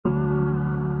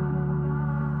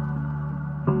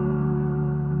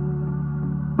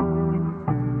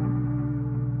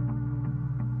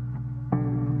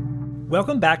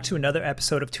Welcome back to another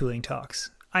episode of Tooling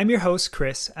Talks. I'm your host,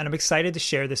 Chris, and I'm excited to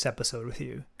share this episode with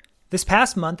you. This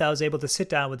past month, I was able to sit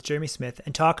down with Jeremy Smith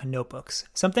and talk notebooks,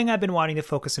 something I've been wanting to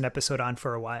focus an episode on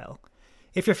for a while.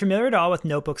 If you're familiar at all with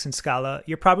notebooks in Scala,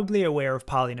 you're probably aware of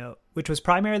Polynote, which was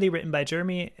primarily written by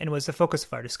Jeremy and was the focus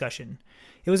of our discussion.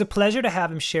 It was a pleasure to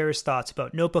have him share his thoughts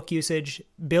about notebook usage,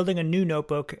 building a new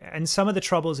notebook, and some of the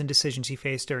troubles and decisions he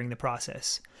faced during the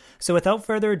process. So without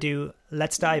further ado,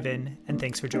 let's dive in, and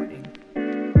thanks for joining.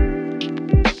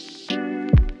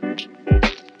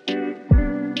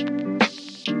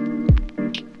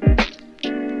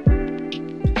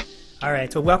 All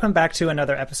right, so welcome back to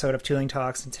another episode of Tooling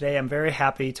Talks, and today I'm very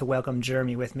happy to welcome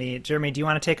Jeremy with me. Jeremy, do you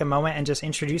want to take a moment and just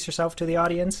introduce yourself to the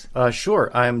audience?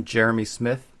 Sure. I'm Jeremy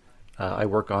Smith. I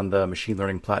work on the machine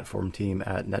learning platform team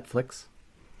at Netflix.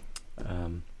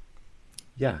 And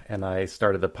I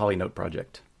started the Polynote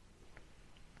project.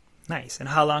 Nice. And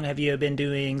how long have you been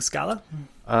doing Scala?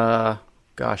 Probably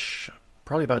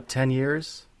about 10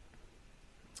 years.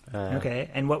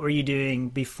 Okay, and what were you doing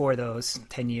before those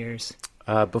 10 years?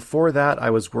 Before that,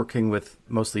 I was working with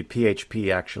mostly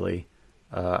PHP, actually.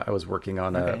 I was working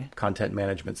on a content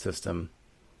management system.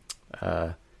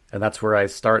 And that's where I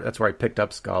picked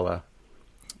up Scala.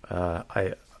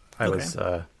 I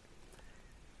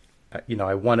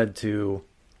wanted to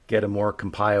get a more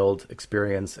compiled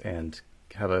experience and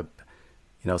have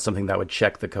something that would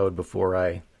check the code before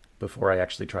I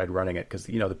actually tried running it. Because,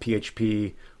 the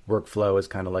PHP workflow is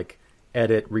kind of like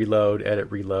edit, reload.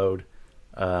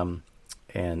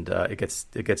 And it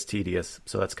gets tedious.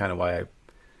 So that's kind of why I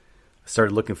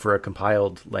started looking for a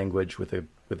compiled language with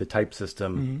a type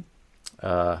system.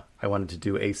 Mm-hmm. I wanted to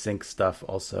do async stuff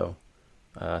also.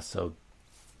 So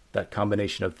that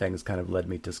combination of things kind of led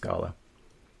me to Scala.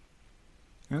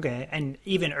 Okay. And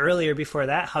even earlier before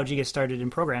that, how'd you get started in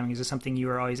programming? Is it something you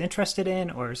were always interested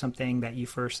in, or something that you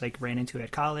first ran into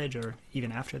at college, or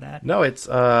even after that? No, it's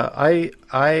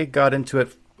I got into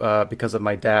it because of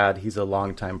my dad. He's a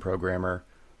longtime programmer.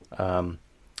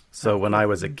 So when I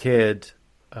was a kid,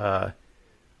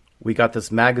 we got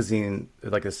this magazine,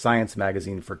 like a science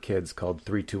magazine for kids called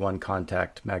 321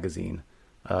 Contact magazine.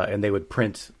 And they would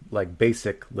print like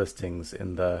basic listings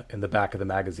in the back of the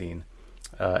magazine.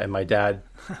 And my dad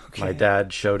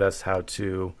showed us how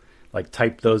to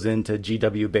type those into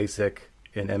GW Basic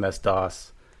in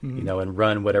MS-DOS, mm-hmm. And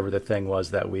run whatever the thing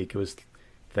was that week. It was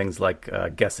things like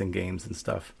guessing games and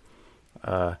stuff.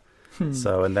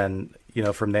 So, and then,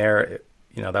 from there,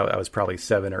 that I was probably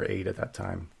 7 or 8 at that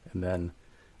time. And then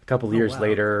a couple of years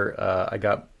later, I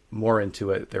got more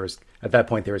into it. At that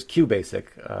point, there was QBasic.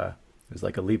 It was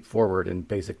like a leap forward in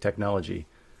basic technology.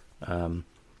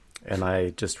 And I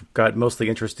just got mostly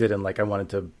interested in, I wanted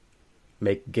to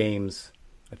make games.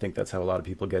 I think that's how a lot of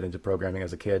people get into programming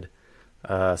as a kid.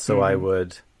 So I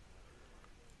would,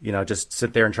 just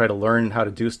sit there and try to learn how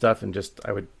to do stuff. And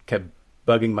kept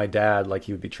bugging my dad, like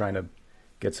he would be trying to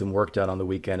get some work done on the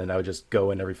weekend. And I would just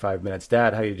go in every 5 minutes,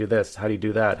 Dad, how do you do this? How do you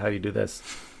do that? How do you do this?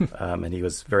 And he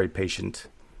was very patient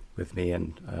with me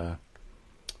and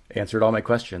answered all my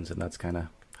questions. And that's kind of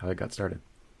how I got started.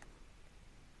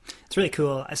 It's really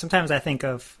cool. Sometimes I think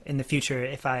of, in the future,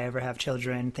 if I ever have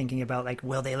children, thinking about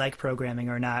will they like programming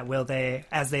or not? Will they,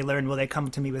 as they learn, will they come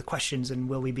to me with questions, and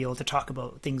will we be able to talk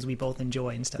about things we both enjoy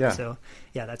and stuff? Yeah. So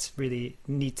yeah, that's really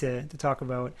neat to talk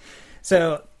about.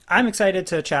 So I'm excited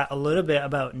to chat a little bit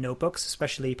about notebooks,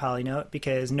 especially Polynote,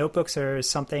 because notebooks are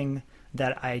something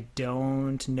that I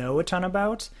don't know a ton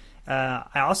about.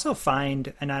 I also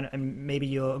find, and maybe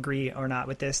you'll agree or not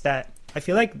with this, that I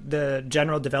feel like the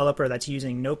general developer that's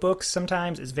using notebooks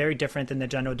sometimes is very different than the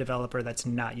general developer that's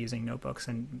not using notebooks.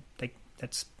 And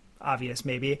that's obvious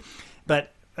maybe.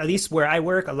 But at least where I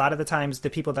work, a lot of the times the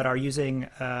people that are using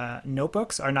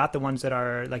notebooks are not the ones that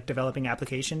are developing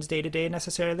applications day to day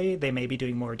necessarily. They may be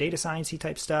doing more data science-y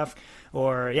type stuff,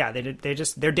 or they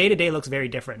just their day to day looks very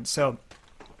different. So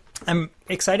I'm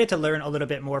excited to learn a little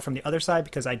bit more from the other side,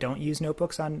 because I don't use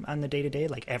notebooks on the day-to-day,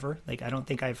 ever. I don't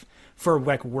think for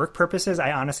work purposes,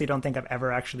 I honestly don't think I've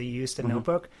ever actually used a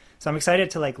notebook. So I'm excited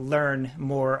to learn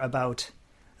more about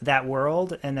that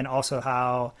world, and then also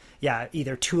how,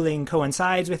 either tooling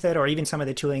coincides with it, or even some of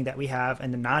the tooling that we have in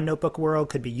the non-notebook world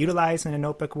could be utilized in a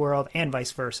notebook world, and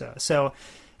vice versa. So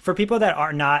for people that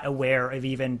are not aware of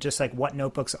even just what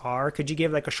notebooks are, could you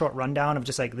give a short rundown of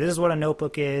just this is what a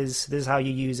notebook is, this is how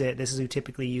you use it, this is who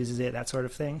typically uses it, that sort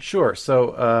of thing? Sure.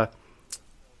 So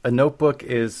a notebook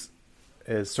is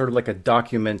sort of like a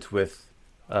document with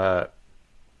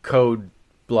code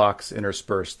blocks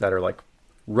interspersed that are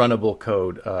runnable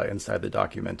code inside the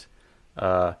document.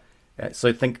 So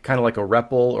I think kind of like a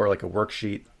REPL or like a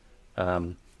worksheet.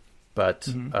 but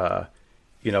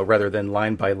rather than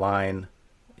line by line,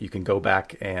 you can go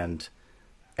back and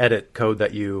edit code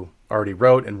that you already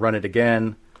wrote and run it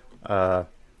again. And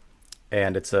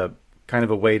it's a kind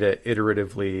of a way to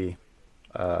iteratively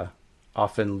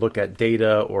often look at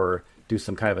data or do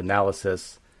some kind of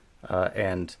analysis.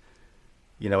 And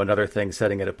another thing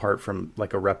setting it apart from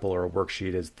like a REPL or a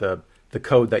worksheet is the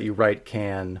code that you write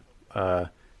can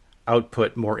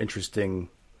output more interesting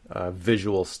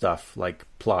visual stuff like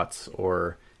plots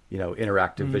or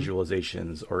interactive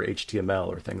visualizations or HTML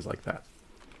or things like that.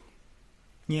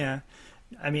 Yeah.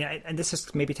 I mean, and this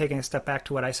is maybe taking a step back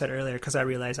to what I said earlier, because I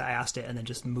realized I asked it and then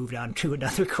just moved on to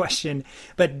another question.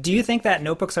 But do you think that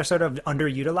notebooks are sort of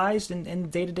underutilized in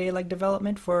day-to-day like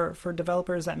development for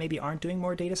developers that maybe aren't doing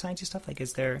more data science stuff? Like,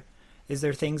 is there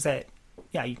things that,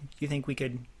 you think we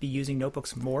could be using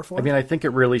notebooks more for? I mean, I think it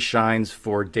really shines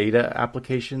for data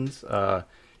applications.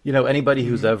 Anybody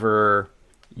who's ever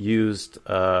used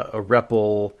a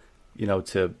REPL,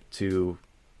 to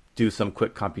do some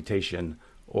quick computation,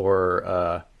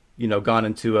 or gone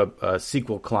into a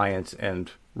SQL client and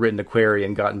written a query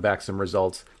and gotten back some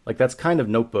results, like that's kind of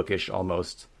notebookish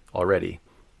almost already.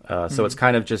 So it's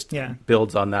kind of just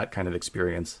builds on that kind of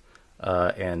experience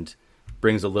and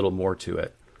brings a little more to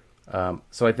it.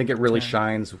 So I think it really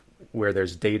shines where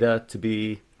there's data to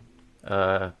be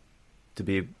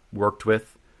worked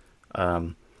with.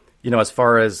 As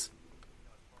far as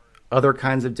other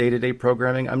kinds of day-to-day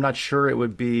programming, I'm not sure it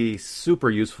would be super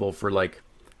useful for like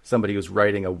somebody who's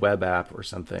writing a web app or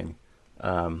something.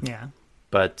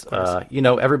 But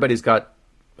everybody's got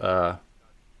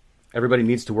everybody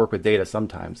needs to work with data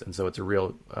sometimes, and so it's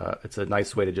it's a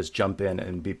nice way to just jump in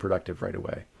and be productive right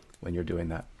away when you're doing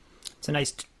that. It's a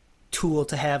nice tool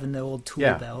to have in the old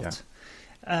tool belt.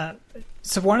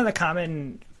 So one of the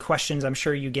common questions I'm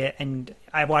sure you get, and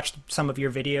I watched some of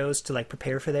your videos to like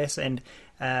prepare for this, and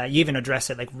you even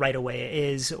address it like right away,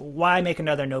 is why make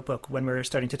another notebook when we're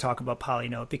starting to talk about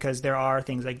Polynote? Because there are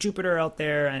things like Jupyter out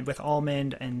there, and with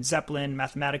Almond and Zeppelin,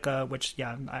 Mathematica, which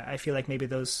I feel like maybe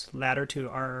those latter two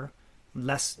are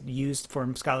less used for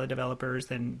Scala developers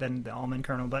than the Almond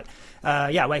kernel. But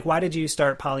like why did you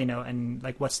start Polynote, and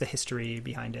like what's the history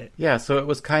behind it? Yeah, so it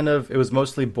was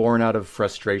mostly born out of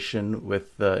frustration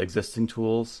with the existing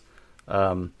tools.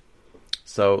 I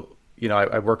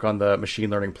work on the machine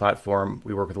learning platform.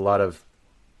 We work with a lot of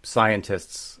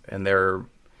scientists, and they're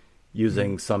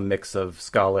using some mix of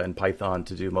Scala and Python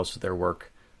to do most of their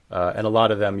work. And a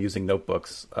lot of them using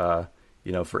notebooks,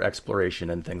 for exploration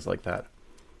and things like that.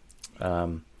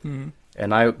 And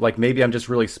maybe I'm just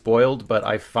really spoiled, but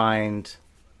I find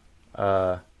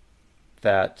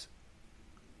that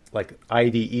like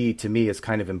IDE to me is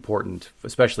kind of important,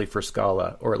 especially for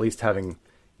Scala, or at least having,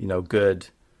 good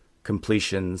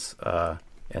completions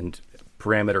and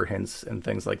parameter hints and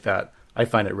things like that. I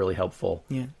find it really helpful.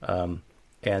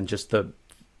 And just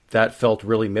that felt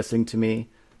really missing to me.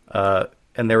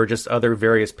 And there were just other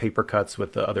various paper cuts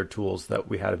with the other tools that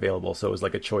we had available. So it was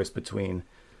like a choice between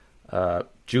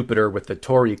Jupyter with the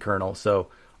Tori kernel. So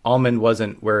Almond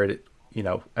wasn't where it,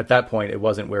 at that point, it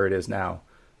wasn't where it is now.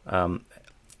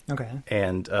 Okay.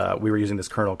 And we were using this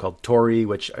kernel called Tori,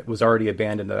 which was already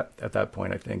abandoned at that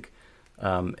point, I think,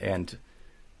 and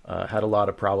had a lot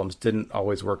of problems. Didn't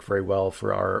always work very well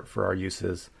for our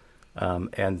uses.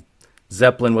 And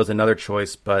Zeppelin was another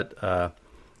choice, but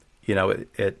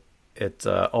it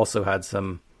also had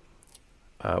some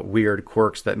weird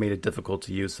quirks that made it difficult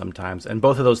to use sometimes. And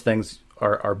both of those things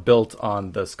are built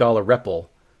on the Scala REPL,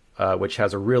 which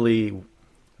has a really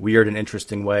weird and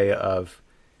interesting way of,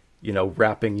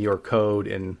 wrapping your code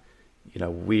in,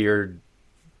 weird,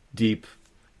 deep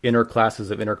inner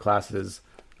classes of inner classes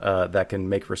that can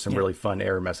make for some really fun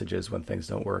error messages when things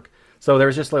don't work. So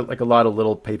there's just like a lot of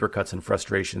little paper cuts and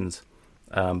frustrations,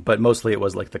 but mostly it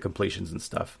was like the completions and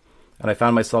stuff. And I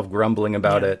found myself grumbling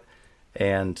about it.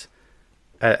 And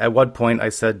at one point I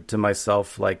said to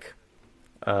myself, like,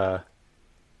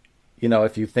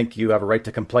 if you think you have a right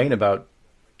to complain about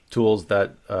tools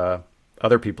that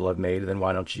other people have made, then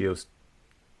why don't you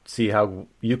see how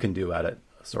you can do at it?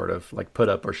 Sort of like put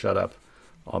up or shut up,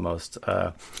 almost.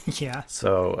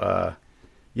 So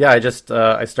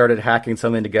I started hacking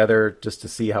something together just to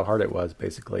see how hard it was,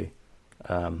 basically.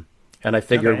 And I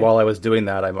figured while I was doing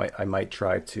that, I might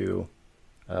try to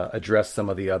address some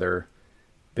of the other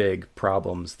big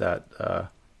problems that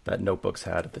notebooks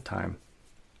had at the time.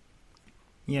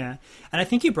 Yeah. And I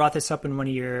think you brought this up in one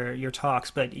of your talks,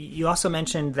 but you also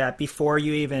mentioned that before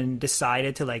you even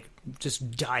decided to like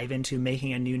just dive into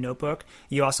making a new notebook,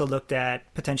 you also looked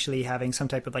at potentially having some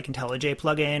type of like IntelliJ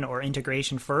plugin or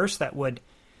integration first that would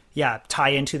tie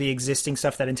into the existing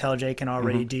stuff that IntelliJ can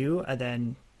already do, and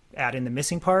then add in the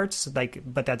missing parts. Like,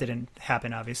 but that didn't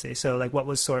happen, obviously. So, like,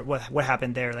 what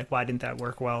happened there? Like, why didn't that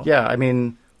work well? Yeah, I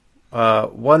mean,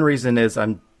 one reason is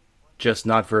I'm just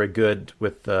not very good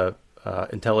with the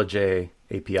IntelliJ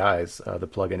APIs, the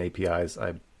plugin APIs.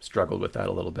 I struggled with that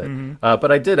a little bit,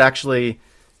 but I did actually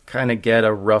kind of get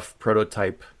a rough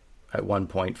prototype at one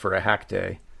point for a hack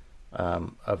day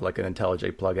of like an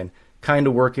IntelliJ plugin, kind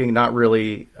of working, not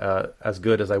really as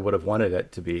good as I would have wanted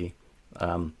it to be.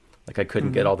 Like I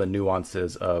couldn't get all the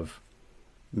nuances of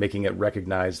making it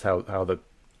recognize how the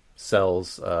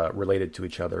cells related to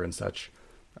each other and such.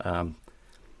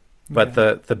 But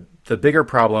the bigger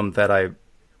problem that I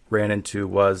ran into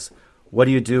was, what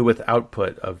do you do with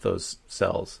output of those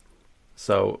cells?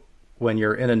 So when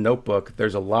you're in a notebook,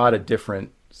 there's a lot of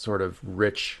different sort of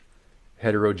rich,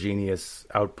 heterogeneous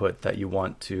output that you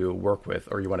want to work with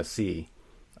or you want to see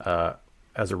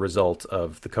as a result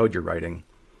of the code you're writing.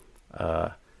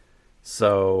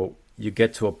 So you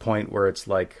get to a point where it's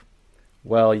like,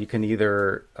 well, you can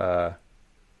either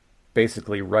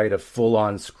basically write a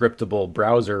full-on scriptable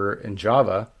browser in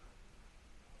Java,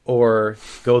 or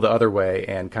go the other way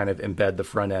and kind of embed the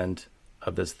front end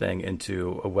of this thing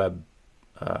into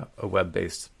a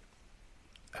web-based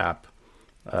app.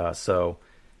 So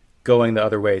going the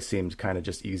other way seemed kind of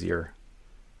just easier.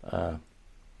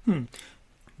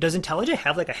 Does IntelliJ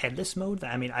have like a headless mode?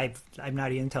 I mean, I'm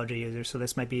not an IntelliJ user, so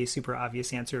this might be a super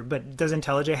obvious answer, but does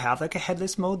IntelliJ have like a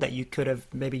headless mode that you could have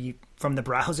maybe from the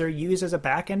browser used as a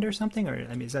backend or something? Or,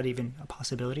 I mean, is that even a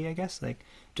possibility, I guess? Like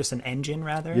just an engine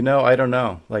rather? You know, I don't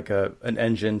know. Like an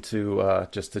engine to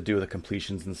just to do the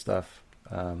completions and stuff.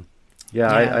 I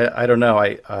don't know.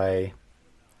 I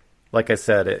like I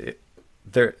said,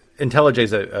 IntelliJ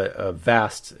is a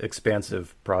vast,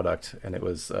 expansive product, and it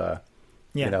was...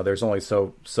 You know, there's only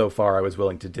so far I was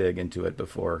willing to dig into it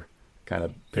before kind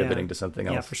of pivoting to something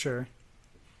else. Yeah, for sure.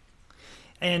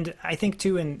 And I think,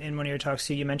 too, in one of your talks,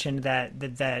 too, you mentioned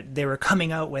that they were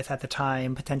coming out with, at the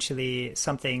time, potentially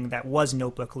something that was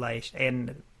notebook-like.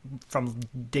 And from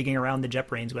digging around the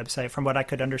JetBrains website, from what I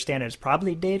could understand, it's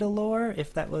probably Datalore,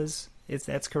 if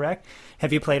that's correct.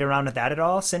 Have you played around with that at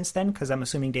all since then? Because I'm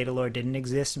assuming Datalore didn't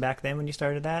exist back then when you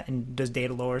started that. And does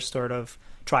Datalore sort of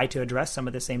try to address some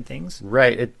of the same things?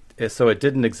 Right. So it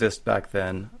didn't exist back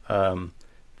then.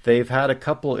 They've had a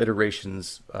couple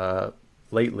iterations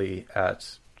lately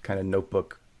at kind of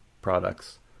notebook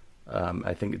products.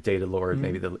 I think Datalore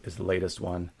maybe is the latest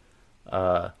one.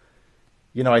 I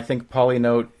think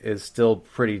Polynote is still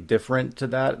pretty different to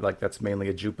that. Like that's mainly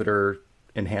a Jupyter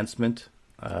enhancement.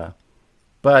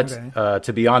 But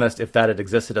to be honest, if that had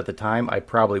existed at the time, I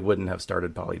probably wouldn't have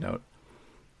started Polynote.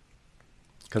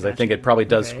 Because I think it probably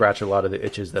does scratch a lot of the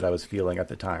itches that I was feeling at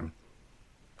the time.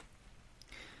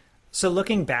 So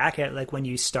looking back at like when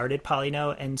you started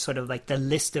Polynote and sort of like the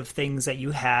list of things that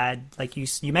you had, like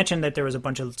you mentioned that there was a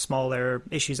bunch of smaller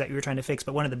issues that you were trying to fix,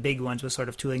 but one of the big ones was sort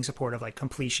of tooling support of like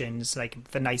completions,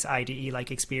 like the nice IDE-like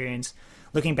experience.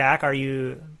 Looking back, are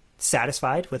you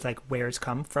satisfied with like where it's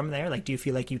come from there? Like, do you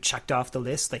feel like you checked off the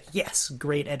list, like, yes,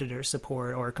 great editor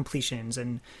support or completions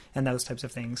and those types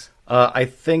of things? I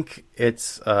think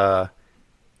it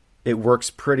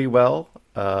works pretty well.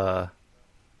 The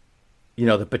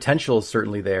potential is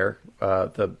certainly there.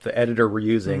 The editor we're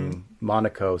using,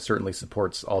 Monaco, certainly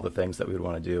supports all the things that we would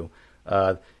want to do.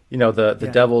 The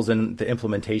devils in the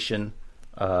implementation,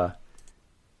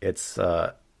 it's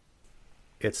not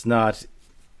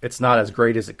as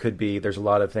great as it could be. There's a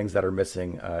lot of things that are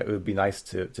missing. It would be nice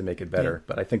to make it better,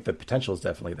 but I think the potential is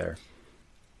definitely there.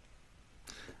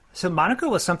 So Monaco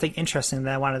was something interesting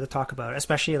that I wanted to talk about,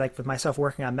 especially like with myself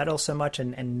working on Metal so much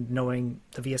and knowing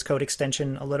the VS Code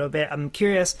extension a little bit. I'm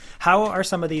curious, how are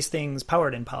some of these things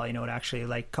powered in Polynote actually?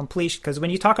 Like completion, because when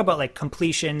you talk about like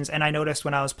completions, and I noticed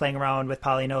when I was playing around with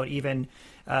Polynote, even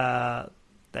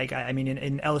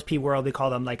in LSP world, we call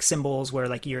them like symbols where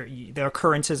like the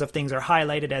occurrences of things are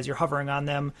highlighted as you're hovering on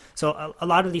them. So a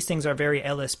lot of these things are very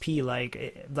LSP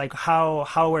like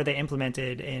how are they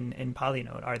implemented in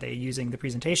Polynote? Are they using the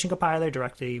presentation compiler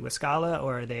directly with Scala,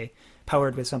 or are they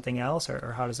powered with something else,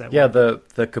 or how does that work? Yeah,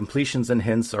 the completions and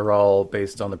hints are all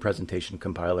based on the presentation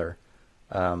compiler.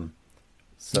 The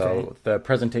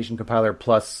presentation compiler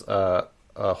plus a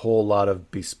whole lot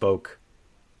of bespoke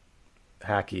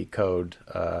hacky code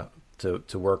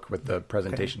to work with the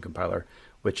presentation compiler,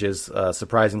 which is a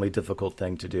surprisingly difficult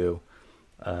thing to do.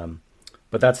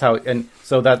 But that's how, and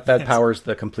so that powers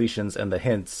the completions and the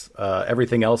hints.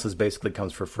 Everything else is basically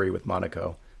comes for free with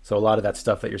Monaco. So a lot of that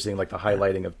stuff that you're seeing, like the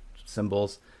highlighting of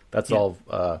symbols, that's all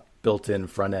built-in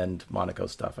front-end Monaco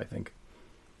stuff, I think.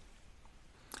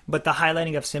 But the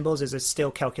highlighting of symbols, is it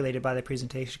still calculated by the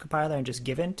presentation compiler and just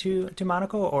given to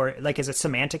Monaco? Or like, is it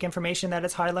semantic information that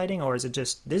it's highlighting, or is it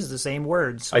just, this is the same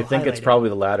words? So I think it's probably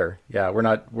the latter. Yeah, we're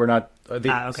not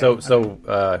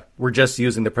okay. We're just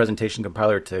using the presentation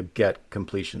compiler to get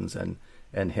completions and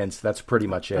hints. That's pretty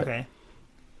much it. Okay.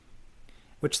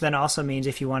 Which then also means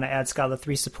if you want to add Scala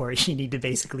 3 support, you need to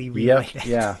basically rewrite it.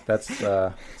 Yeah, that's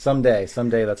someday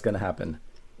that's going to happen.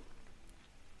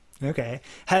 Okay.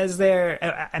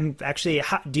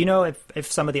 Do you know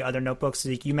if some of the other notebooks,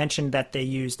 like you mentioned that they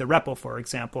use the REPL, for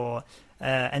example,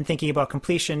 and thinking about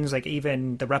completions, like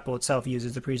even the REPL itself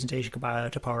uses the presentation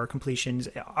compiler to power completions.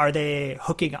 Are they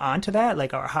hooking onto that?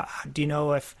 Like, do you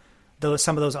know if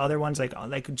some of those other ones, like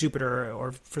Jupyter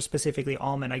or for specifically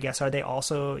Almond, I guess, are they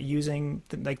also using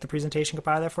the presentation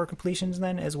compiler for completions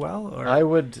then as well? Or? I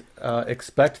would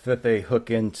expect that they hook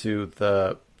into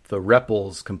the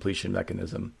REPL's completion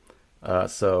mechanism.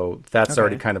 So that's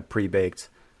already kind of pre-baked.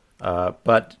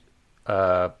 But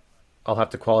I'll have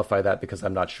to qualify that because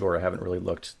I'm not sure. I haven't really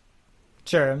looked.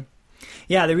 Sure.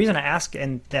 Yeah, the reason I ask,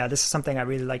 and this is something I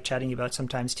really like chatting about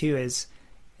sometimes too, it's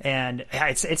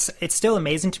still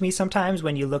amazing to me sometimes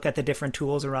when you look at the different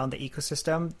tools around the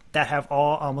ecosystem that have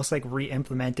all almost like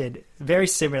re-implemented very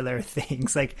similar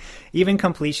things. Like even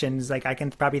completions, like I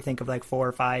can probably think of like 4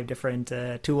 or 5 different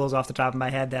tools off the top of my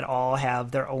head that all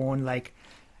have their own like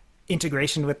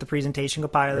integration with the presentation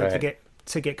compiler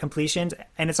to get completions.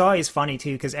 And it's always funny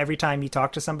too, because every time you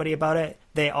talk to somebody about it,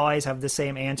 they always have the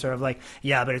same answer of like,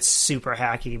 yeah, but it's super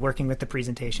hacky. Working with the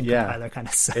presentation compiler kind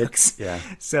of sucks.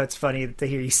 So it's funny to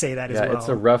hear you say that as well.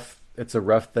 It's a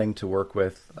rough thing to work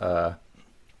with. I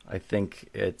think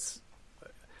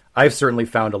I've certainly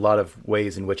found a lot of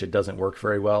ways in which it doesn't work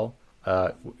very well,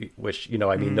 which,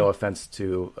 I mean, no offense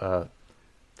to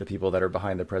the people that are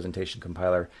behind the presentation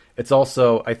compiler. It's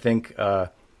also, I think,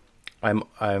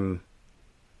 I'm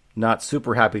not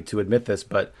super happy to admit this,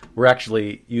 but we're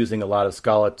actually using a lot of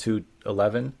Scala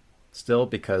 2.11 still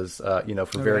because,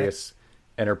 for various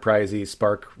enterprisey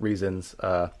Spark reasons.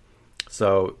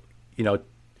 So,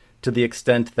 to the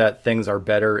extent that things are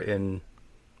better in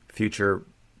future,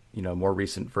 more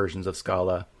recent versions of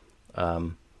Scala,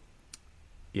 I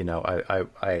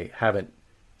haven't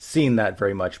seen that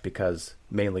very much because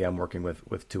mainly I'm working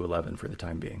with 2.11 for the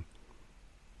time being.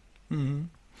 Mm-hmm.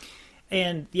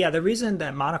 And yeah, the reason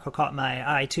that Monaco caught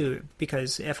my eye too,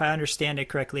 because if I understand it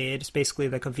correctly, it's basically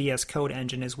like a VS Code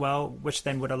engine as well, which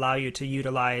then would allow you to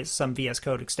utilize some VS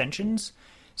Code extensions.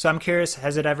 So I'm curious,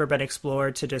 has it ever been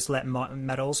explored to just let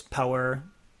Metals power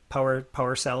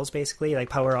cells, basically, like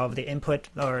power all of the input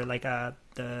or like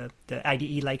the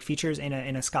IDE like features in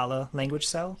a Scala language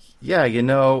cell? Yeah,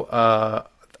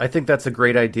 I think that's a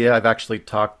great idea. I've actually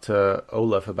talked to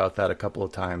Olaf about that a couple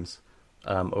of times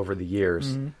over the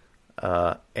years. Mm-hmm.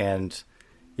 And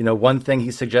one thing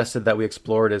he suggested that we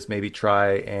explored is maybe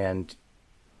try and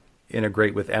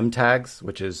integrate with MTags,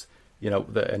 which is,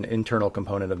 an internal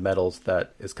component of Metals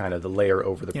that is kind of the layer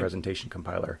over the presentation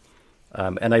compiler.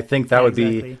 And I think that would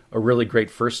be a really great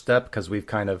first step because we've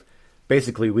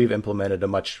implemented a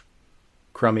much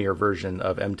crummier version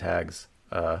of MTags,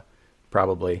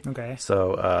 probably. Okay.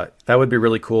 So that would be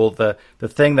really cool. The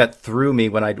thing that threw me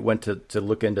when I went to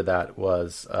look into that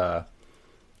was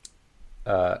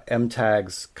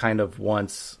MTags kind of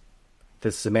wants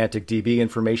this semantic DB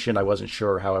information. I wasn't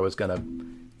sure how I was going to,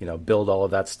 build all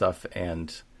of that stuff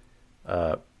and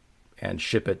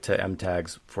ship it to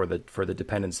MTags for the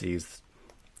dependencies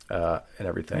and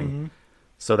everything. Mm-hmm.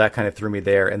 So that kind of threw me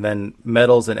there. And then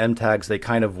Metals and MTags, they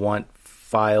kind of want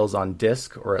files on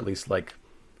disk, or at least like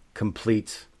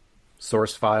complete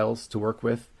source files to work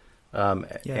with.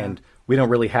 And we don't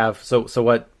really have. So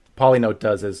what Polynote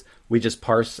does is we just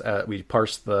parse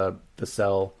the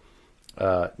cell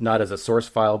not as a source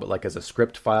file, but like as a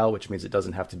script file, which means it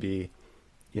doesn't have to be,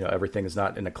 everything is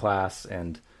not in a class,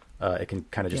 and it can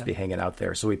kind of just be hanging out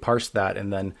there. So we parse that,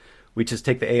 and then we just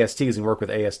take the ASTs and work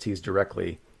with ASTs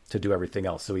directly to do everything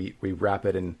else. So we wrap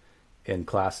it in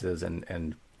classes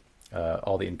and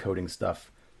all the encoding stuff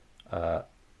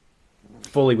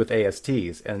fully with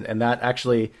ASTs, and that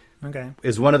actually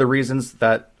is one of the reasons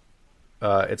that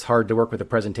it's hard to work with a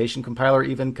presentation compiler,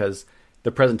 even because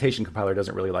the presentation compiler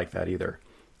doesn't really like that either.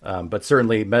 But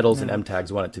certainly Metals and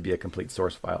MTags want it to be a complete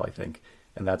source file, I think.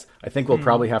 And I think we'll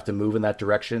probably have to move in that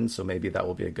direction. So maybe that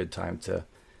will be a good time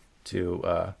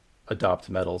to adopt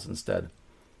Metals instead.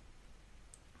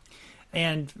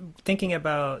 And thinking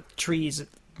about trees,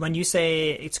 when you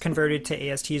say it's converted to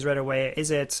ASTs right away,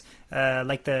 is it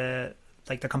like the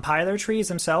compiler trees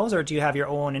themselves, or do you have your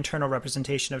own internal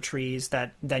representation of trees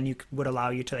that then would allow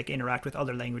you to like interact with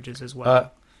other languages as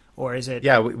well? or is it?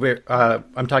 Yeah,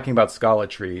 I'm talking about Scala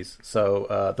trees.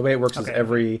 So the way it works is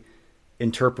every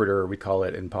interpreter, we call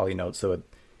it in Polynote. So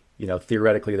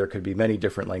theoretically there could be many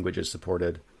different languages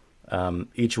supported.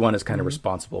 Each one is kind of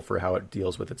responsible for how it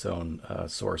deals with its own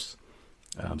source.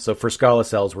 So for Scala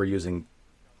cells, we're using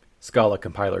Scala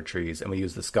compiler trees, and we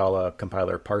use the Scala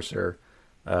compiler parser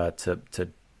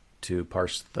to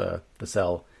parse the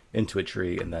cell into a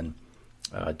tree, and then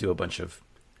do a bunch of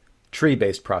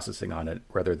tree-based processing on it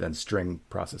rather than string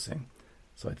processing.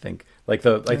 So I think I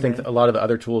think a lot of the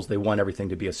other tools, they want everything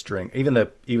to be a string. Even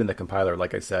the compiler,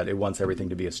 like I said, it wants everything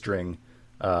to be a string.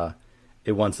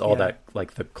 It wants all that,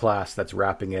 like the class that's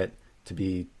wrapping it, to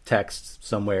be text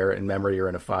somewhere in memory or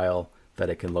in a file that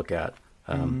it can look at.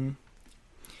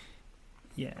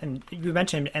 Yeah, and you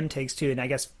mentioned MTAGs too, and I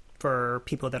guess for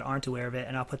people that aren't aware of it,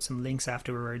 and I'll put some links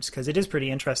afterwards because it is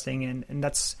pretty interesting, and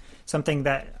that's something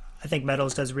that I think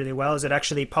Metals does really well. Is it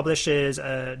actually publishes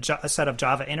a set of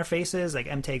Java interfaces, like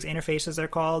MTAGs interfaces they're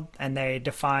called, and they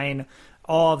define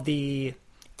all of the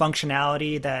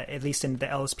functionality that, at least in the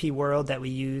LSP world, that we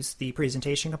use the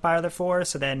presentation compiler for.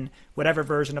 So then whatever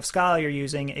version of Scala you're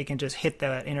using, it can just hit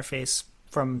the interface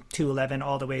from 2.11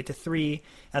 all the way to 3,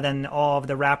 and then all of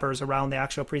the wrappers around the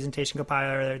actual presentation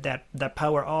compiler that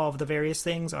power all of the various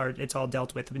things it's all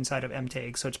dealt with inside of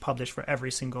MTAG. So it's published for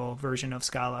every single version of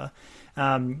Scala.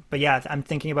 But yeah, I'm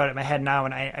thinking about it in my head now,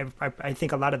 and I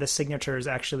think a lot of the signatures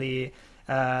actually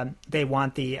they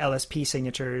want the LSP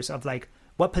signatures of like,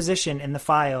 what position in the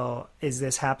file is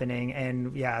this happening?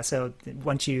 And yeah, so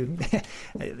once you,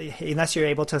 unless you're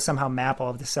able to somehow map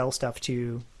all of the cell stuff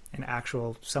to an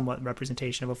actual somewhat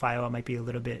representation of a file, it might be a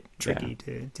little bit tricky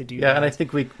to do. Yeah, and I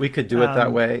think we could do it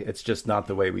that way. It's just not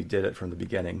the way we did it from the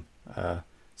beginning.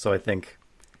 So I think,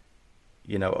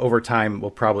 over time,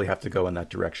 we'll probably have to go in that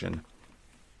direction.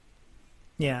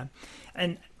 Yeah.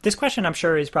 And this question, I'm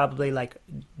sure, is probably like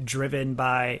driven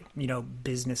by,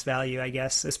 business value, I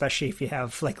guess, especially if you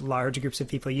have like large groups of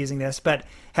people using this. But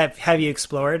have you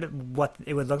explored what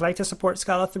it would look like to support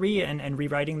Scala 3 and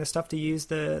rewriting the stuff to use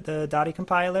the Dotty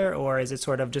compiler? Or is it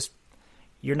sort of just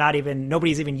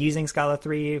nobody's even using Scala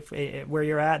 3 where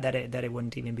you're at, that it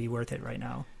wouldn't even be worth it right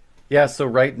now? Yeah, so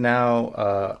right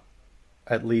now,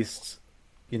 at least,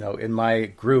 in my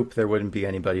group, there wouldn't be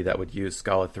anybody that would use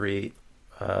Scala 3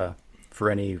 for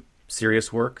any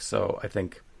serious work. So I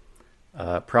think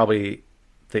probably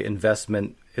the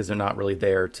investment is not really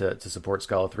there to support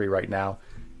Scala 3 right now.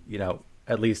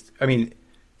 At least, in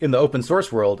the open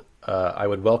source world, I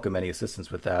would welcome any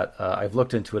assistance with that. I've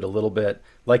looked into it a little bit.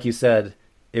 Like you said,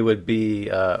 it would be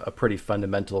a pretty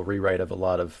fundamental rewrite of a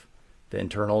lot of the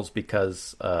internals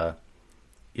because,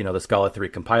 the Scala 3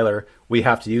 compiler, we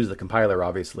have to use the compiler,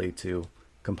 obviously, to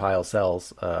compile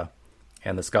cells.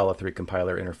 And the Scala 3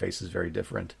 compiler interface is very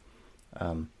different.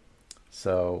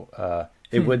 So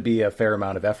it would be a fair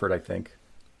amount of effort, I think,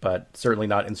 but certainly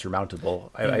not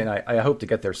insurmountable. I hope to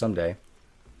get there someday.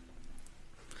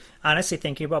 Honestly,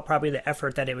 thinking about probably the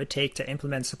effort that it would take to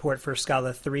implement support for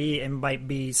Scala 3, it might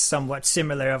be somewhat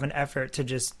similar of an effort to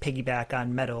just piggyback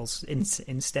on Metals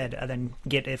instead, and then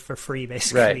get it for free,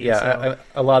 basically. Right, yeah. So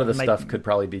a lot of the stuff could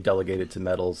probably be delegated to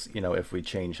Metals, if we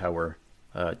change how we're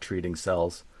treating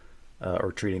cells.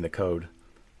 Or treating the code,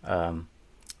 but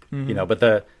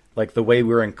the way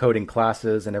we're encoding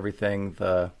classes and everything,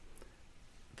 the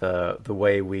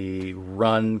way we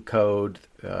run code,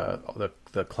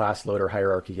 the class loader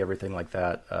hierarchy, everything like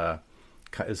that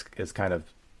is kind of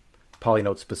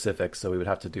Polynote specific. So we would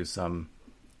have to do some,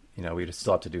 we'd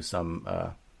still have to do some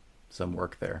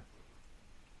work there.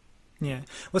 Yeah.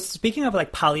 Well, speaking of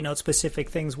like Polynote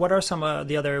specific things, what are some of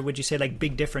the other, would you say, like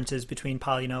big differences between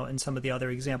Polynote and some of the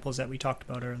other examples that we talked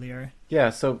about earlier?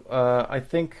 Yeah. So I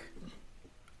think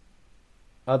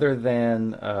other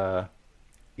than,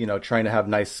 trying to have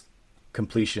nice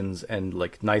completions and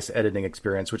like nice editing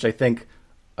experience, which I think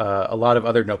a lot of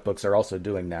other notebooks are also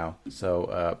doing now.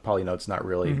 So Polynote's not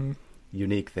really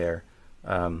unique there.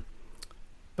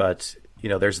 But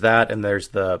there's that, and there's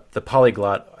the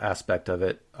polyglot aspect of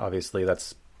it. Obviously,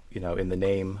 that's in the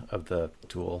name of the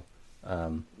tool.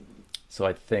 So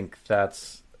I think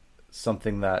that's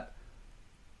something that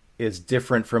is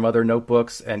different from other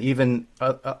notebooks, and even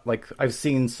like I've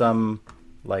seen some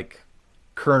like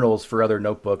kernels for other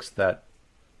notebooks that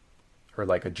are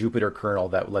like a Jupyter kernel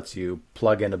that lets you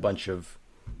plug in a bunch of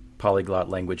polyglot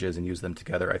languages and use them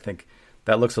together. I think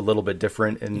that looks a little bit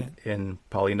different in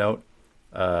Polynote.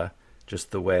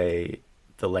 Just the way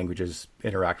the languages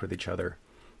interact with each other.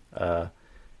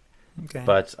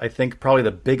 But I think probably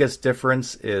the biggest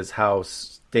difference is how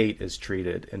state is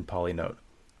treated in Polynote.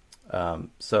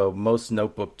 So most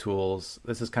notebook tools,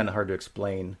 this is kind of hard to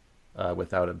explain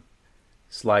without a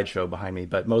slideshow behind me.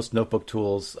 But most notebook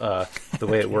tools, the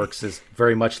way it works is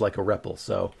very much like a REPL.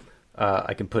 So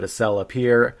I can put a cell up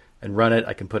here and run it.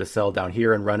 I can put a cell down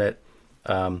here and run it.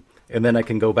 And then I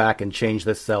can go back and change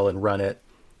this cell and run it.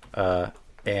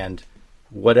 And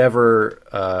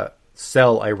whatever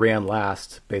cell I ran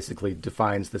last basically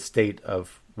defines the state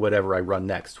of whatever I run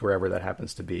next, wherever that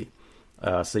happens to be.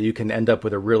 So you can end up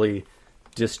with a really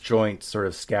disjoint, sort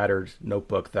of scattered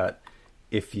notebook that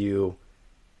if you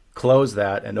close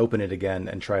that and open it again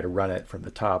and try to run it from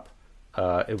the top,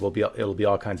 it'll be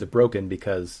all kinds of broken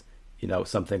because, you know,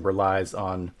 something relies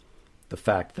on the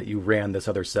fact that you ran this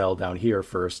other cell down here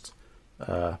first.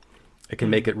 It can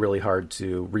make it really hard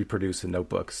to reproduce a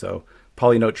notebook. So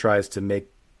Polynote tries to make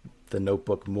the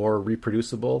notebook more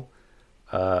reproducible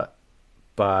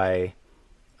by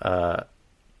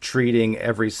treating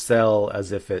every cell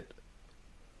as if it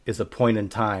is a point in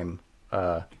time,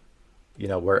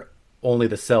 where only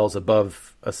the cells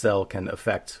above a cell can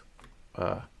affect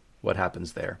what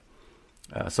happens there.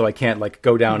 So I can't like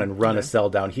go down and run a cell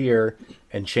down here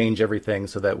and change everything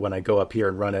so that when I go up here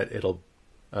and run it, it'll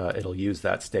use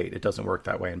that state. It doesn't work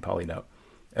that way in Polynote.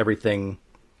 Everything,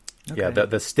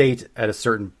 the state at a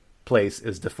certain place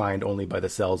is defined only by the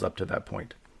cells up to that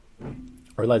point,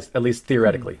 or at least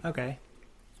theoretically. Okay.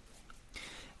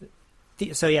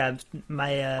 So yeah,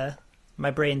 my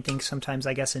brain thinks sometimes,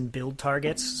 I guess, in build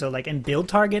targets. So like in build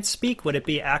target speak, would it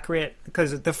be accurate?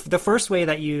 Because the first way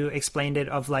that you explained it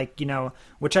of like, you know,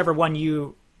 whichever one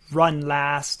you run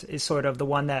last is sort of the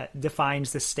one that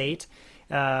defines the state.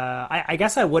 I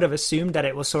guess I would have assumed that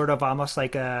it was sort of almost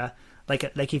like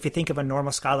if you think of a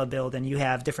normal Scala build and you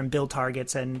have different build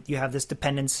targets and you have this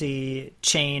dependency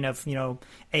chain of, you know,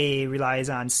 A relies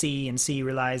on C and C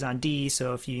relies on D.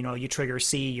 So if you trigger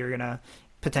C, you're going to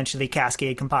potentially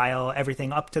cascade compile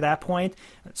everything up to that point.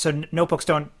 So notebooks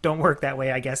don't work that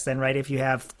way, I guess, then, right? If you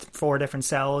have 4 different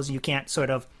cells, you can't sort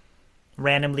of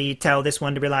randomly tell this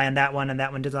one to rely on that one and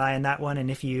that one to rely on that one.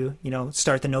 And if you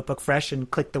start the notebook fresh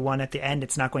and click the one at the end,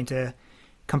 it's not going to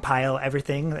compile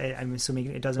everything. I'm assuming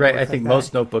it doesn't right. work I think like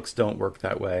most notebooks don't work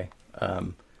that way.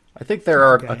 I think there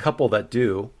are a couple that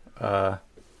do.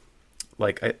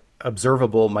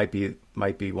 Observable might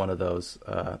be one of those.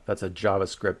 That's a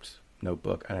JavaScript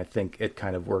notebook, and I think it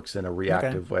kind of works in a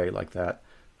reactive way like that.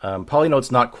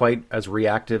 Polynote's not quite as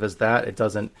reactive as that. It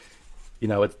doesn't,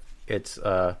 it's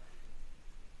the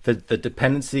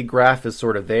dependency graph is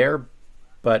sort of there,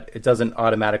 but it doesn't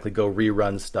automatically go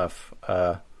rerun stuff.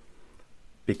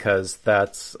 Because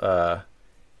that's a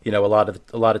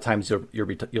lot of times you'll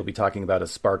be talking about a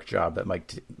Spark job that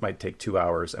might take 2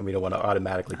 hours, and we don't want to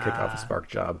automatically kick off a Spark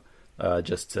job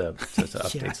just to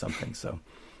update something. So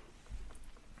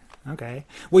okay,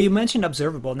 well, you mentioned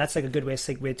observable, and that's like a good way to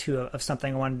segue to of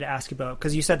something I wanted to ask you about,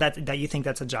 because you said that you think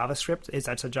that's a JavaScript. Is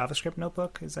that a JavaScript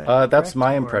notebook? Is that that's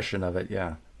my impression of it?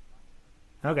 Yeah.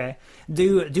 Okay.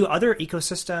 Do other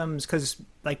ecosystems, because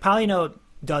like Polynote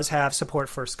does have support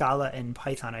for Scala and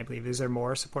Python, I believe. Is there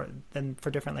more support than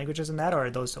for different languages than that, or are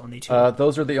those the only two?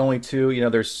 Those are the only two.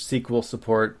 There's SQL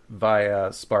support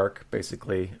via Spark,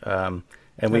 basically, and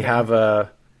we have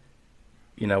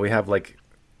we have like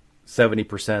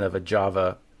 70% of a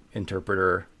Java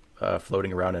interpreter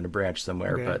floating around in a branch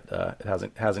somewhere, but it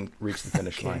hasn't reached the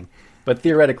finish line. But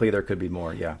theoretically, there could be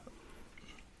more. Yeah.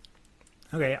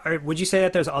 Okay. Would you say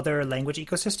that there's other language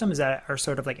ecosystems that are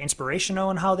sort of like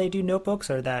inspirational in how they do notebooks,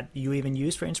 or that you even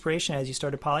use for inspiration as you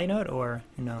started Polynote, or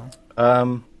no?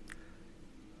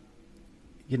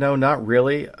 Not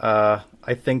really.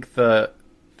 I think the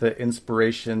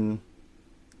inspiration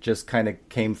just kind of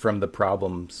came from the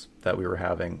problems that we were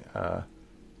having,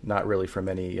 not really from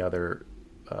any other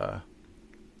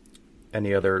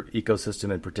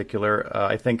ecosystem in particular.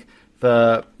 I think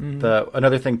the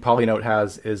another thing Polynote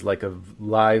has is like a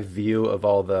live view of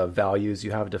all the values you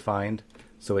have defined.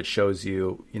 So it shows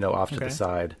you, off to the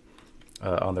side,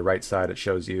 on the right side, it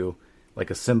shows you like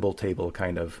a symbol table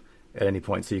kind of at any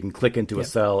point. So you can click into a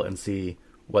cell and see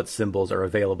what symbols are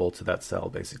available to that cell,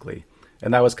 basically.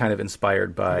 And that was kind of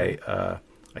inspired by,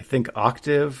 I think,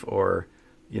 Octave, or,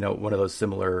 one of those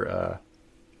similar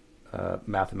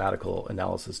mathematical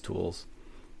analysis tools.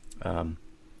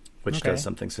 Which does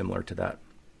something similar to that.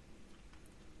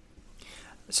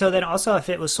 So then also, if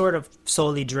it was sort of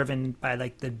solely driven by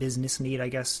like the business need, I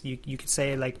guess you could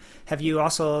say, like, have you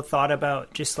also thought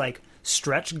about just like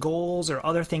stretch goals or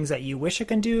other things that you wish it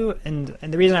can do? And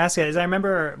the reason I ask it is I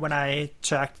remember when I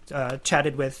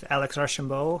chatted with Alex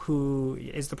Archambault, who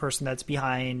is the person that's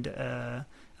behind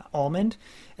Almond,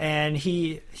 and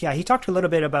he talked a little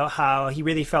bit about how he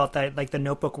really felt that like the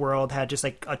notebook world had just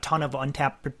like a ton of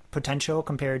untapped potential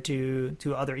compared to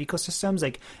other ecosystems.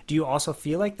 Like, do you also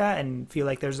feel like that, and feel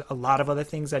like there's a lot of other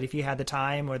things that if you had the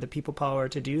time or the people power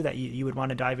to do that you would want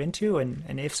to dive into,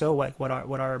 and if so, what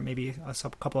are maybe a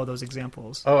couple of those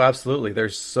examples? Oh, absolutely.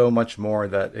 There's so much more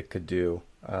that it could do.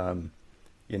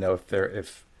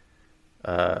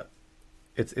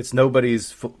 It's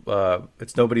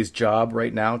nobody's job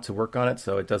right now to work on it,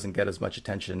 so it doesn't get as much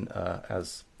attention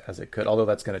as it could. Although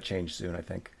that's going to change soon, I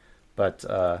think. But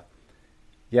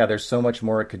yeah, there's so much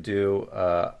more it could do.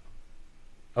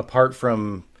 Apart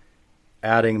from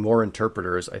adding more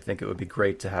interpreters, I think it would be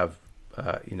great to have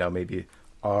maybe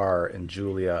R and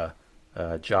Julia,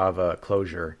 Java,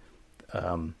 Clojure.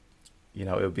 It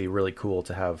would be really cool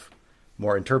to have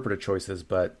more interpreter choices,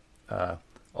 but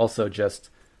also just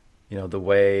the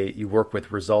way you work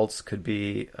with results could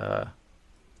be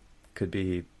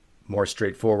more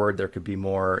straightforward. There could be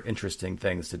more interesting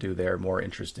things to do there, more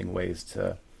interesting ways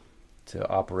to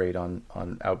operate on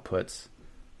outputs.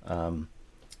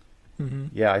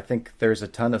 Yeah, I think there's a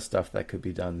ton of stuff that could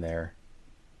be done there.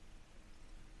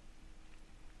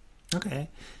 Okay.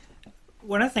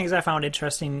 One of the things I found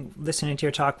interesting listening to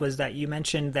your talk was that you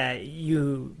mentioned that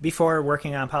you, before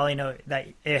working on Polynote, that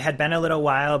it had been a little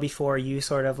while before you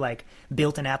sort of like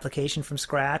built an application from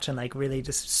scratch and like really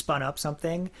just spun up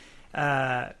something.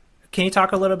 Can you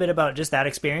talk a little bit about just that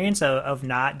experience of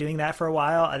not doing that for a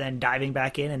while and then diving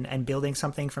back in and building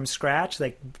something from scratch,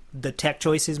 like the tech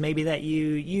choices maybe that you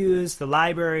use, the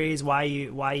libraries, why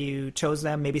you chose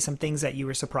them, maybe some things that you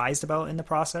were surprised about in the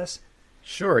process?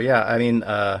 Sure. Yeah. I mean,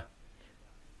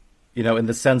 in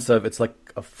the sense of it's like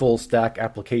a full stack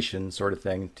application sort of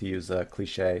thing, to use a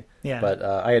cliche. Yeah. But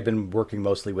I had been working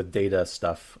mostly with data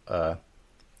stuff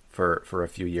for a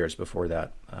few years before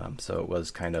that. So it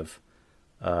was kind of,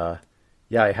 I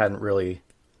hadn't really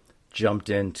jumped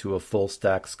into a full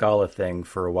stack Scala thing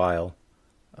for a while.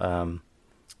 The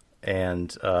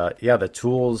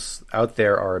tools out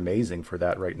there are amazing for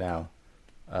that right now.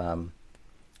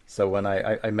 So when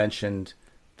I mentioned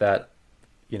that,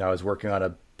 I was working on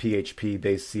a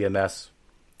PHP-based CMS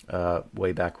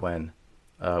way back when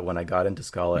I got into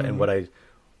Scala. Mm-hmm. And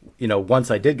what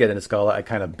once I did get into Scala, I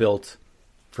kind of built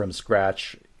from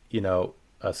scratch,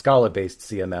 a Scala-based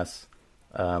CMS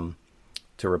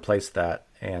to replace that.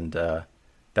 And that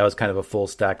was kind of a full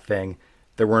stack thing.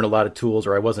 There weren't a lot of tools,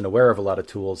 or I wasn't aware of a lot of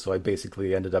tools, so I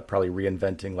basically ended up probably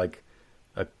reinventing like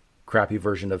a crappy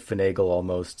version of Finagle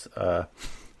almost,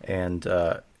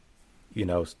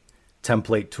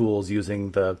 template tools using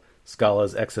the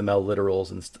Scala's XML literals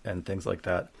and things like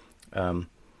that.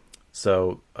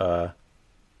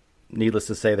 Needless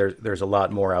to say, there's a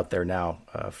lot more out there now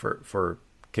for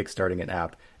kickstarting an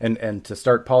app. And to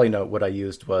start Polynote, what I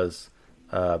used was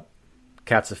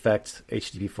Cat's Effect,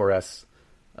 HTTP4S,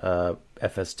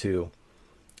 FS2,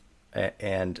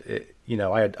 and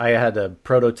I had a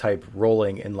prototype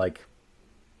rolling in like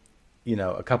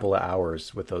a couple of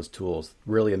hours with those tools.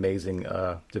 Really amazing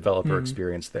developer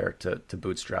experience there to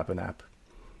bootstrap an app.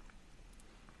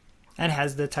 And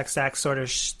has the tech stack sort of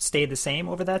stayed the same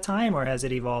over that time, or has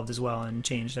it evolved as well and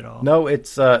changed at all? No, it's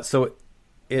so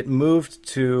it moved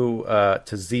to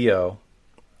Zio,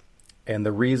 and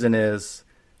the reason is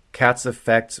Cat's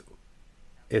Effect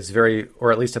is very,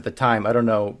 or at least at the time, I don't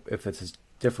know if it's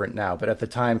different now, but at the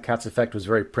time, Cat's Effect was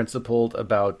very principled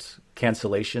about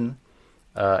cancellation.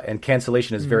 And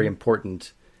cancellation is very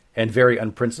important and very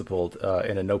unprincipled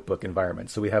in a notebook environment.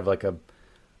 So we have like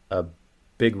a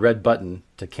big red button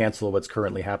to cancel what's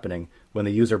currently happening. When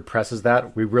the user presses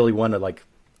that, we really want to like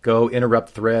go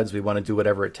interrupt threads. We want to do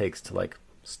whatever it takes to like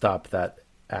stop that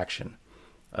action.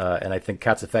 And I think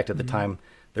Cat's Effect at the time,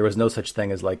 there was no such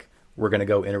thing as like, we're going to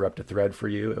go interrupt a thread for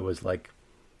you. It was like,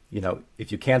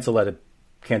 if you cancel at a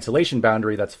cancellation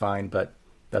boundary, that's fine, but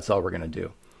that's all we're going to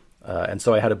do. And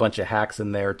so I had a bunch of hacks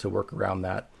in there to work around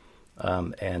that.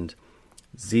 And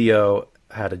Zio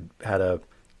had a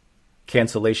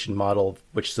cancellation model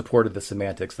which supported the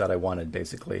semantics that I wanted,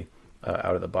 basically,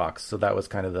 out of the box. So that was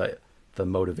kind of the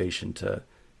motivation to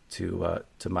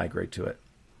migrate to it.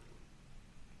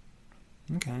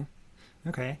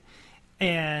 Okay.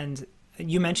 And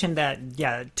you mentioned that,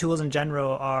 tools in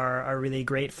general are really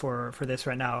great for this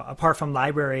right now. Apart from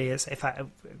libraries,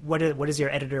 what is your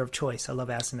editor of choice? I love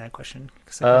asking that question.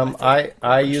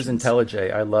 I use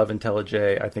IntelliJ. I love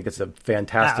IntelliJ. I think it's a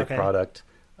fantastic product.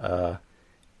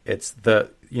 It's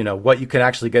what you can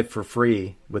actually get for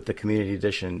free with the community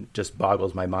edition just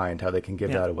boggles my mind how they can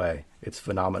give that away. It's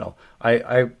phenomenal.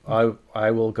 I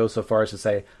will go so far as to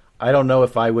say I don't know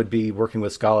if I would be working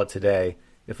with Scala today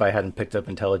if I hadn't picked up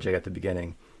IntelliJ at the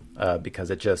beginning,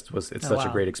 because it's such a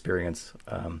great experience.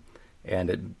 And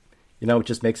it, it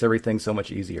just makes everything so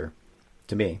much easier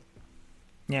to me.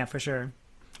 Yeah, for sure.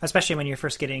 Especially when you're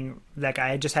first getting, like,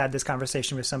 I just had this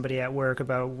conversation with somebody at work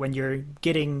about when you're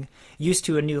getting used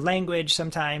to a new language,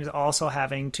 sometimes also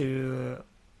having to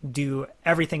do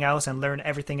everything else and learn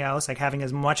everything else, like having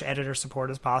as much editor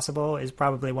support as possible is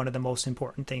probably one of the most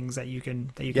important things that you can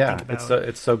think about.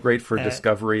 It's so great for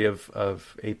discovery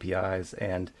of APIs,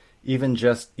 and even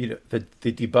just, the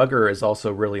debugger is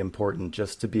also really important,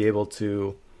 just to be able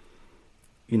to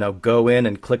go in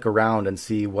and click around and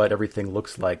see what everything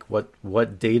looks like,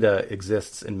 what data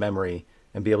exists in memory,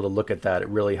 and be able to look at that. It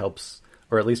really helps,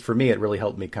 or at least for me, it really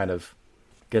helped me kind of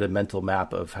get a mental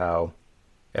map of how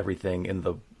everything in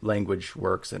the language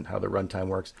works and how the runtime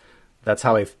works. That's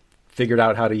how I figured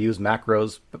out how to use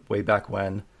macros way back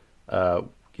when. The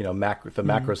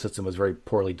macro system was very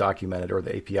poorly documented, or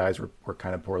the APIs were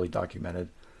kind of poorly documented.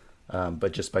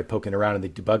 But just by poking around in the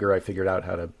debugger, I figured out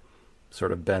how to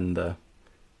sort of bend the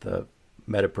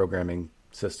metaprogramming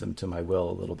system to my will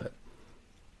a little bit.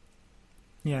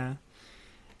 Yeah.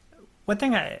 One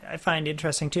thing I find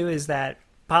interesting too is that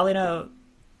Polynote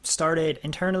started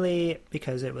internally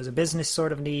because it was a business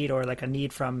sort of need, or like a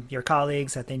need from your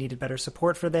colleagues that they needed better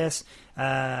support for this,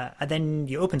 and then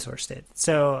you open sourced it.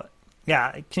 So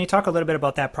yeah, can you talk a little bit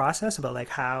about that process, about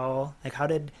how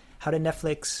did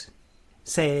Netflix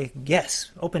say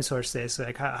yes, open source this?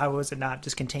 Like how was it not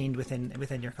just contained within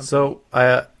your company? So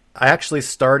I actually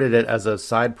started it as a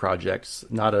side project,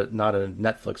 not a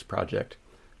Netflix project.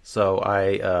 So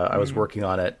I was working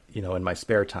on it, in my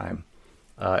spare time,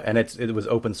 and it was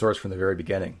open source from the very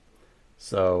beginning.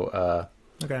 So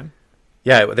okay,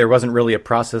 yeah, there wasn't really a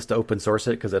process to open source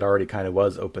it because it already kind of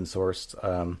was open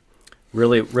sourced.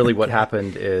 Really, what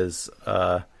happened is,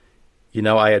 I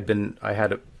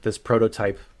had this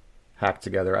prototype hacked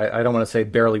together. I don't want to say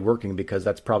barely working, because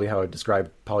that's probably how I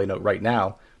describe Polynote right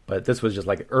now. But this was just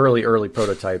like early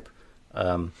prototype,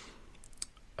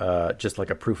 just like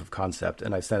a proof of concept.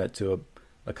 And I sent it to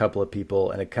a couple of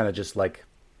people, and it kind of just like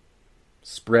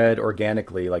spread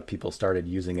organically. Like people started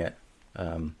using it,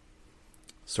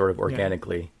 sort of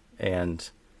organically. Yeah. And,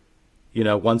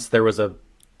 once there was a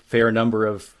fair number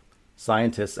of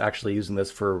scientists actually using this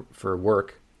for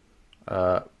work,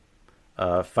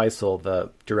 Faisal,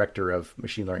 the director of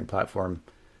machine learning platform,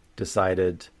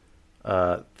 decided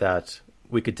that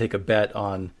we could take a bet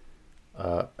on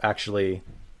actually,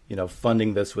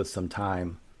 funding this with some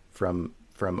time from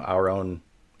our own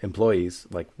employees,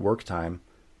 like work time,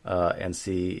 and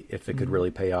see if it could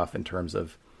really pay off in terms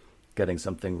of getting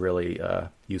something really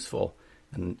useful.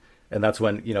 And that's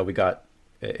when we got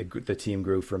the team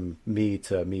grew from me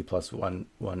to me plus one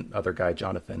other guy,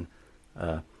 Jonathan,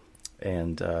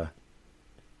 and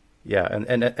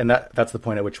that's the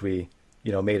point at which we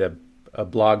made a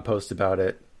blog post about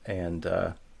it, and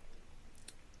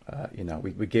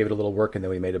we gave it a little work, and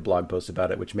then we made a blog post about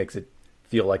it, which makes it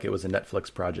feel like it was a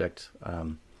Netflix project.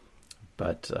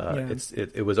 But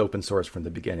it was open source from the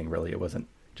beginning. Really, it wasn't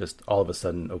just all of a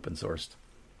sudden open sourced.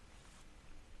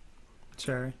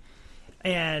 Sure.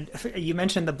 And you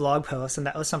mentioned the blog post, and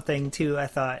that was something too I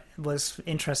thought was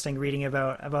interesting, reading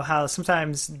about how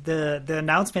sometimes the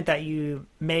announcement that you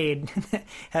made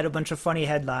had a bunch of funny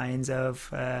headlines of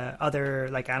other,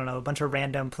 like, I don't know, a bunch of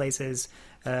random places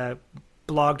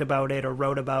blogged about it or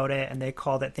wrote about it, and they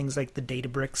called it things like the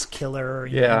Databricks killer,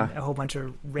 and a whole bunch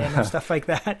of random stuff like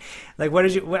that. Like, what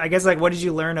did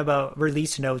you learn about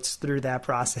release notes through that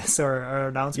process, or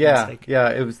announcements?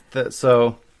 It was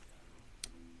so.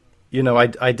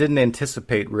 I didn't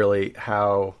anticipate really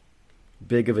how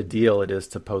big of a deal it is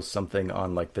to post something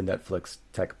on like the Netflix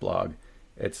tech blog.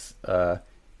 It's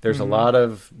there's a lot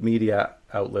of media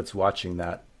outlets watching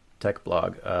that tech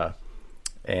blog,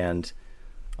 and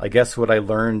I guess what I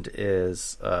learned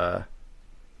is that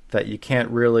you can't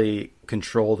really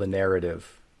control the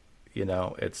narrative.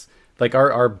 It's like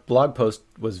our blog post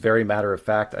was very matter of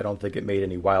fact. I don't think it made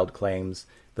any wild claims.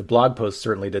 The blog post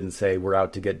certainly didn't say we're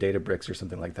out to get Databricks or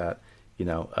something like that,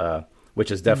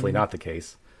 which is definitely not the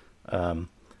case.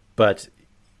 But,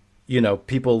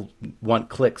 people want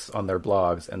clicks on their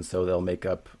blogs, and so they'll make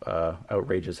up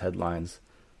outrageous headlines.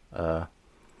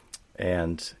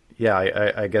 And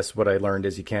I guess what I learned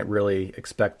is you can't really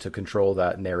expect to control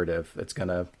that narrative. It's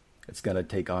gonna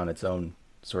take on its own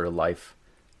sort of life.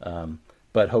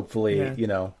 But hopefully,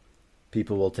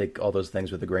 people will take all those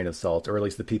things with a grain of salt, or at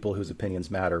least the people whose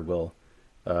opinions matter will,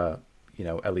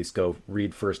 at least go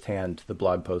read firsthand the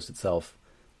blog post itself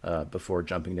before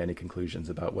jumping to any conclusions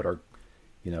about what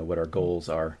our goals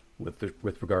are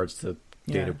with regards to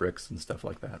Yeah. Databricks and stuff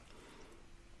like that.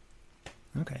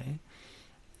 Okay.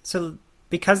 So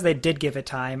because they did give it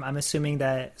time, I'm assuming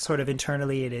that sort of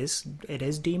internally it is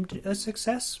deemed a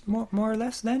success, more or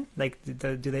less. Then, like,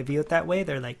 do they view it that way?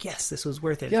 They're like, yes, this was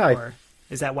worth it. Yeah. Or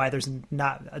is that why there's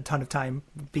not a ton of time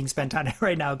being spent on it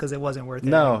right now because it wasn't worth it?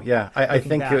 No. Yeah. I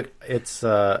think back.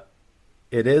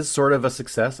 it is sort of a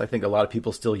success. I think a lot of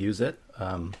people still use it.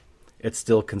 It's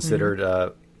still considered,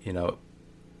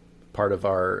 part of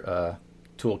our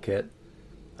toolkit.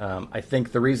 I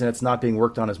think the reason it's not being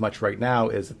worked on as much right now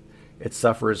is it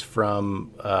suffers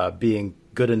from being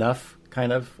good enough,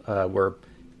 kind of, where,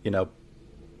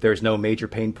 there's no major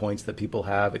pain points that people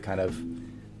have. It kind of,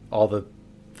 all the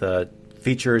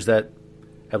features that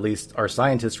at least our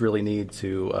scientists really need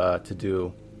to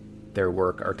do their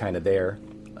work are kind of there.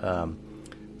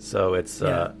 So it's,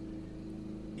 if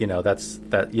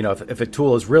a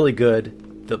tool is really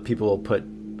good, the people will put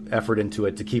effort into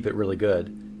it to keep it really good.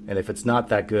 And if it's not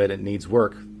that good, it needs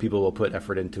work, people will put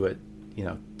effort into it,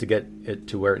 to get it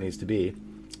to where it needs to be.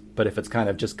 But if it's kind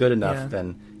of just good enough,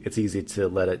 then it's easy to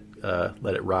let it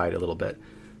ride a little bit.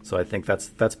 So I think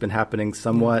that's been happening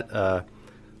somewhat.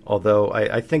 Although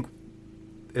I think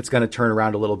it's going to turn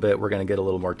around a little bit. We're going to get a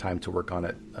little more time to work on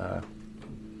it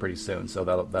pretty soon. So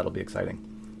that'll be exciting.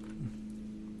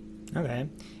 Okay.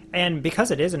 And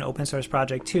because it is an open source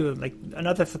project too, like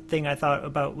another thing I thought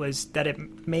about was that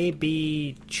it may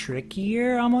be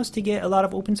trickier almost to get a lot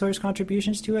of open source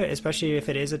contributions to it, especially if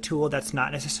it is a tool that's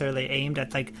not necessarily aimed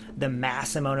at like the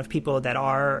mass amount of people that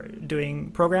are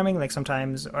doing programming. Like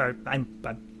sometimes, or I'm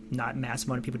not mass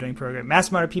amount of people doing programming, mass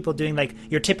amount of people doing like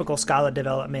your typical Scala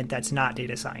development that's not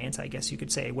data science, I guess you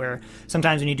could say, where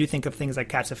sometimes when you do think of things like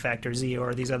Cats Effect or Z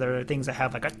or these other things that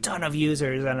have like a ton of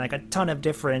users and like a ton of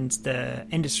different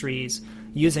industries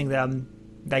using them,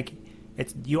 like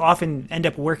you often end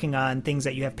up working on things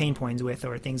that you have pain points with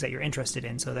or things that you're interested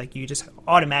in. So like you just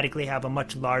automatically have a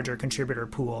much larger contributor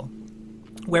pool.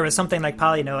 Whereas something like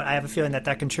Polynote, I have a feeling that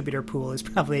contributor pool is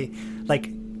probably like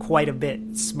quite a bit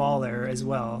smaller as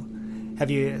well.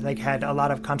 Have you like had a lot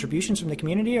of contributions from the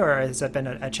community, or has that been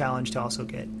a challenge to also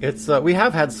get? It's we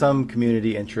have had some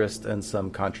community interest and some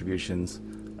contributions.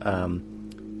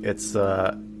 It's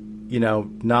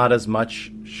not as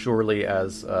much surely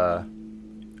as a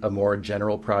more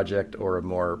general project or a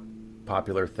more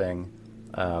popular thing,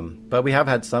 but we have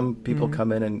had some people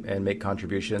come in and make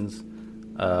contributions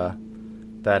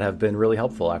that have been really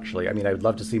helpful. Actually, I mean, I would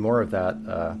love to see more of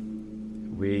that.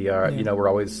 We are, we're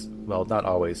always, well, not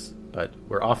always, but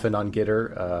we're often on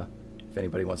Gitter. If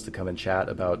anybody wants to come and chat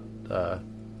about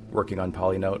working on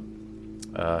Polynote,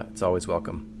 it's always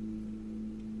welcome.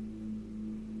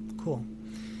 Cool.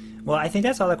 Well, I think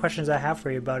that's all the questions I have for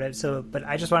you about it. But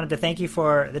I just wanted to thank you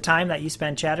for the time that you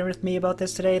spent chatting with me about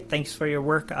this today. Thanks for your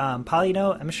work on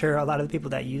Polynote. I'm sure a lot of the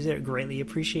people that use it greatly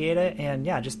appreciate it. And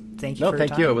yeah, just thank you for your time. No,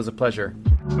 thank you. It was a pleasure.